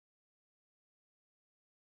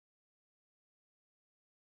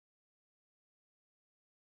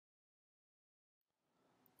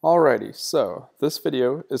Alrighty, so this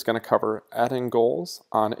video is going to cover adding goals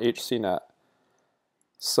on HCnet.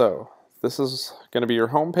 So this is going to be your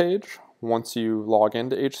home page once you log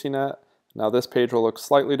into HCnet. Now this page will look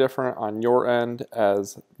slightly different on your end,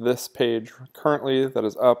 as this page currently that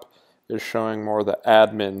is up is showing more the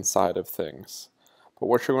admin side of things. But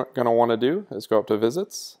what you're going to want to do is go up to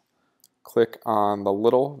Visits, click on the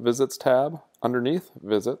little Visits tab underneath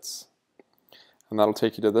Visits, and that'll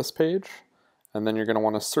take you to this page. And then you're going to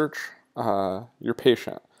want to search your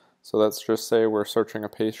patient. So let's just say we're searching a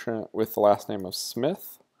patient with the last name of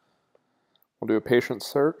Smith. We'll do a patient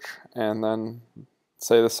search, and then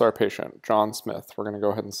say this is our patient, John Smith. We're going to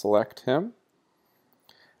go ahead and select him.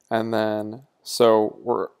 And then, so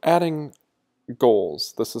we're adding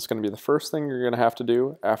goals. This is going to be the first thing you're going to have to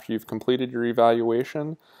do after you've completed your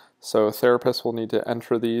evaluation. So therapists will need to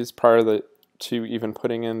enter these prior to even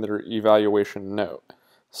putting in their evaluation note.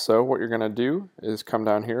 So what you're going to do is come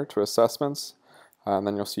down here to Assessments, and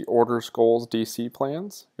then you'll see Orders, Goals, DC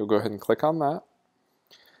Plans. You'll go ahead and click on that.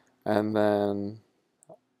 And then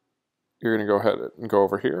you're going to go ahead and go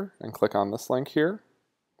over here and click on this link here.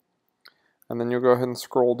 And then you'll go ahead and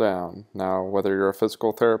scroll down. Now, whether you're a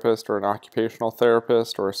physical therapist or an occupational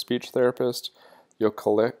therapist or a speech therapist, you'll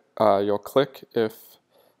click if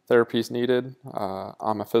therapy is needed.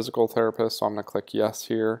 I'm a physical therapist, so I'm going to click yes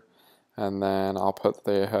here. And then I'll put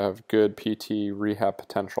they have good PT rehab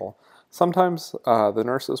potential. Sometimes the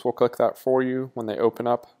nurses will click that for you when they open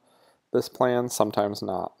up this plan, sometimes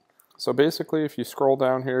not. So basically, if you scroll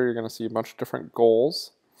down here, you're going to see a bunch of different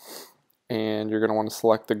goals, and you're going to want to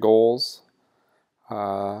select the goals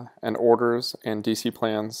and orders and DC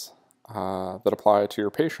plans that apply to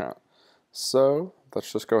your patient. So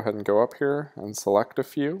let's just go ahead and go up here and select a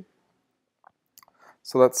few.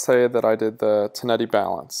 So let's say that I did the Tenetti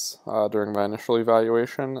balance during my initial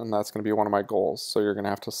evaluation, and that's going to be one of my goals. So you're going to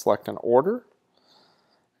have to select an order.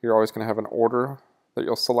 You're always going to have an order that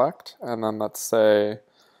you'll select, and then let's say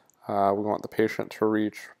we want the patient to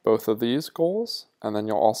reach both of these goals, and then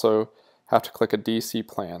you'll also have to click a DC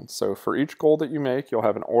plan. So for each goal that you make, you'll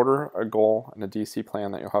have an order, a goal, and a DC plan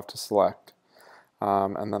that you'll have to select.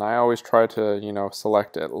 And then I always try to,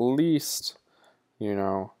 select at least,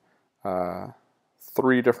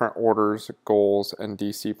 3 different orders, goals, and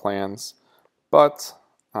DC plans, but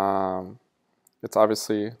it's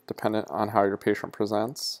obviously dependent on how your patient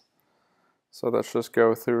presents. So let's just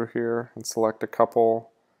go through here and select a couple.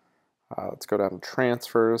 Let's go down to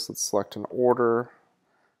transfers. Let's select an order.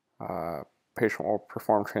 Patient will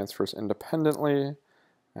perform transfers independently,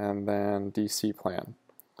 and then DC plan.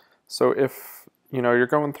 So if you're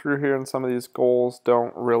going through here and some of these goals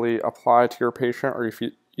don't really apply to your patient, or if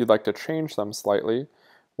you'd like to change them slightly,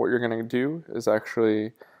 what you're going to do is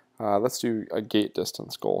actually, let's do a gait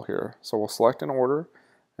distance goal here. So we'll select an order,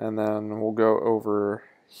 and then we'll go over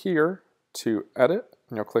here to edit,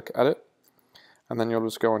 and you'll click edit, and then you'll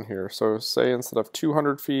just go in here. So say instead of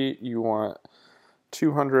 200 feet, you want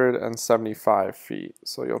 275 feet.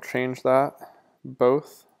 So you'll change that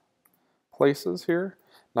both places here.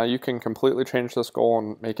 Now you can completely change this goal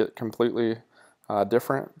and make it completely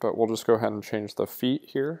different, but we'll just go ahead and change the feet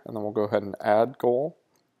here, and then we'll go ahead and add goal.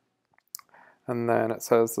 And then it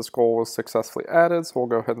says this goal was successfully added, so we'll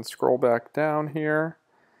go ahead and scroll back down here.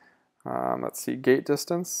 Let's see, gait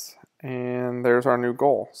distance, and there's our new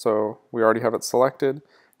goal. So we already have it selected,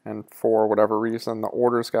 and for whatever reason the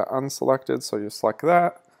orders got unselected, so you select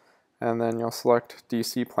that, and then you'll select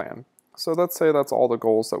DC plan. So let's say that's all the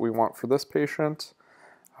goals that we want for this patient.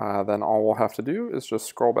 Then all we'll have to do is just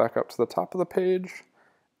scroll back up to the top of the page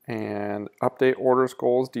and update orders,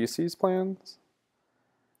 goals, DCs plans.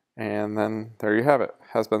 And then there you have it.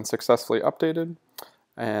 Has been successfully updated.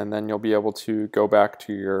 And then you'll be able to go back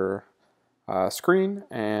to your screen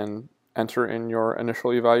and enter in your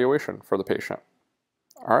initial evaluation for the patient.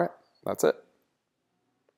 All right, that's it.